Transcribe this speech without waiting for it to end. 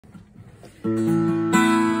How's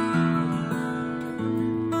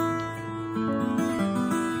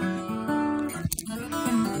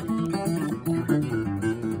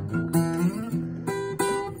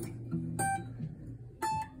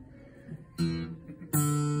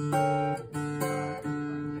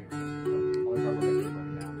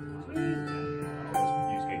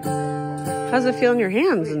it feel in your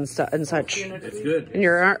hands and such? It's good. In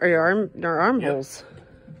your armholes.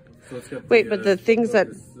 So it's got Wait, but the things that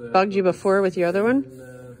bugged you before with your other one?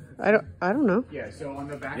 I don't know. Yeah, so on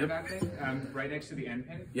the back of that thing, right next to the end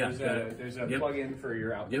pin, there's a plug-in for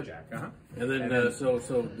your output jack. And then, so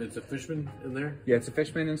it's a Fishman in there? Yeah, it's a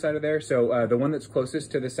Fishman inside of there. So the one that's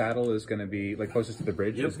closest to the saddle is going to be, like closest to the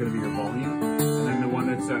bridge, is going to be your volume. And then the one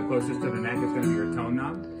that's closest to the neck is going to be your tone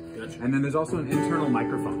knob. Gotcha. And then there's also an internal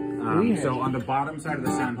microphone. So on the bottom side of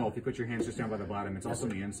the sound hole, if you put your hands just down by the bottom, it's also on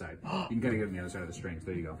the inside. You can kind of get on the other side of the strings.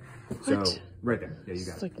 There you go. What? So right there. Yeah, you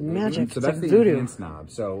got it's it. Like magic. So it's that's like the voodoo. enhanced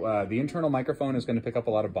knob. So the internal microphone is going to pick up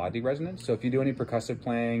a lot of body resonance. So if you do any percussive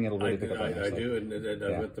playing, it'll really pick up. I do, and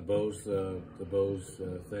I've got the Bose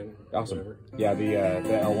thing. Awesome. Whatever. Yeah, the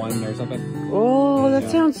L1 or something. Oh,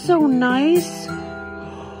 that sounds so nice.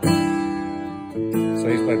 So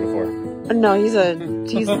he's played before. No, he's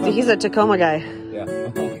a Tacoma guy. Yeah.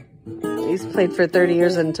 He's played for 30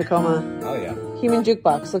 years in Tacoma. Oh yeah. Human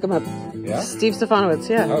Jukebox, look him up. Yeah. Steve Stefanowitz,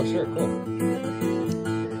 yeah. Oh sure, cool.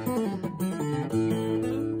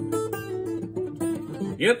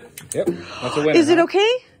 Yep. That's a winner. Is it okay?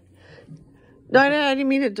 No, I didn't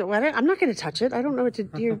mean it. I'm not going to touch it. I don't know what to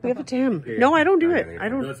do. Give it to him. No, I don't do it. I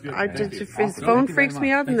don't. That's good. His phone freaks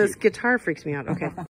me out and this guitar freaks me out. Okay.